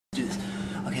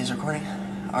Okay, is it recording?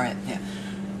 Alright, yeah.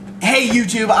 Hey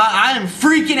YouTube, I am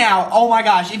freaking out. Oh my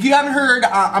gosh, if you haven't heard,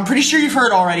 I'm pretty sure you've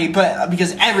heard already, but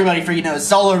because everybody freaking knows,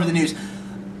 it's all over the news.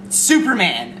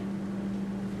 Superman.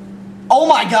 Oh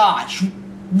my gosh.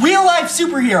 Real life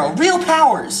superhero, real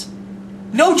powers.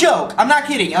 No joke, I'm not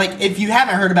kidding. Like, if you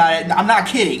haven't heard about it, I'm not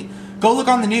kidding. Go look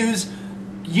on the news,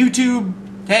 YouTube.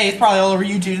 Hey, it's probably all over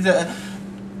YouTube.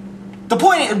 The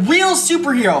point is, real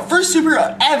superhero, first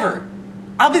superhero ever.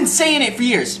 I've been saying it for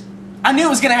years. I knew it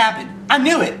was gonna happen. I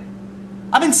knew it.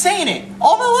 I've been saying it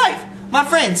all my life. My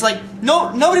friends, like,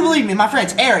 nobody believed me. My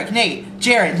friends, Eric, Nate,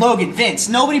 Jared, Logan, Vince,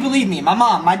 nobody believed me. My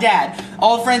mom, my dad,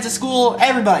 all the friends at school,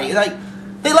 everybody. Like,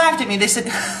 they laughed at me. They said,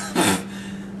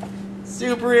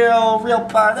 superhero, real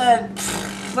power,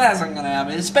 that's not gonna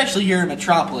happen. Especially here in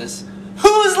Metropolis.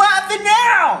 Who's laughing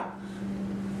now?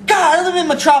 God, I live in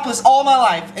Metropolis all my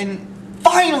life, and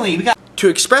finally, we got... To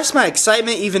express my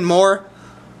excitement even more,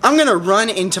 I'm gonna run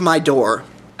into my door.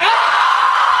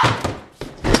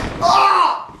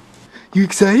 You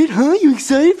excited, huh? You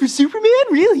excited for Superman?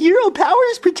 Real hero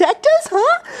powers protect us,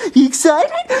 huh? You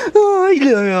excited?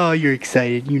 Oh, you're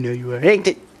excited. You know you are.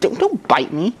 Hey, don't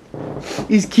bite me.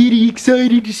 Is Kitty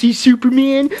excited to see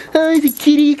Superman? Is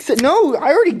Kitty excited? No,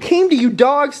 I already came to you,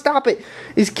 dog. Stop it.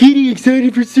 Is Kitty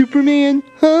excited for Superman?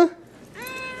 Huh?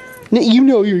 You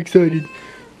know you're excited.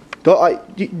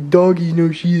 Doggy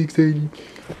knows she's excited.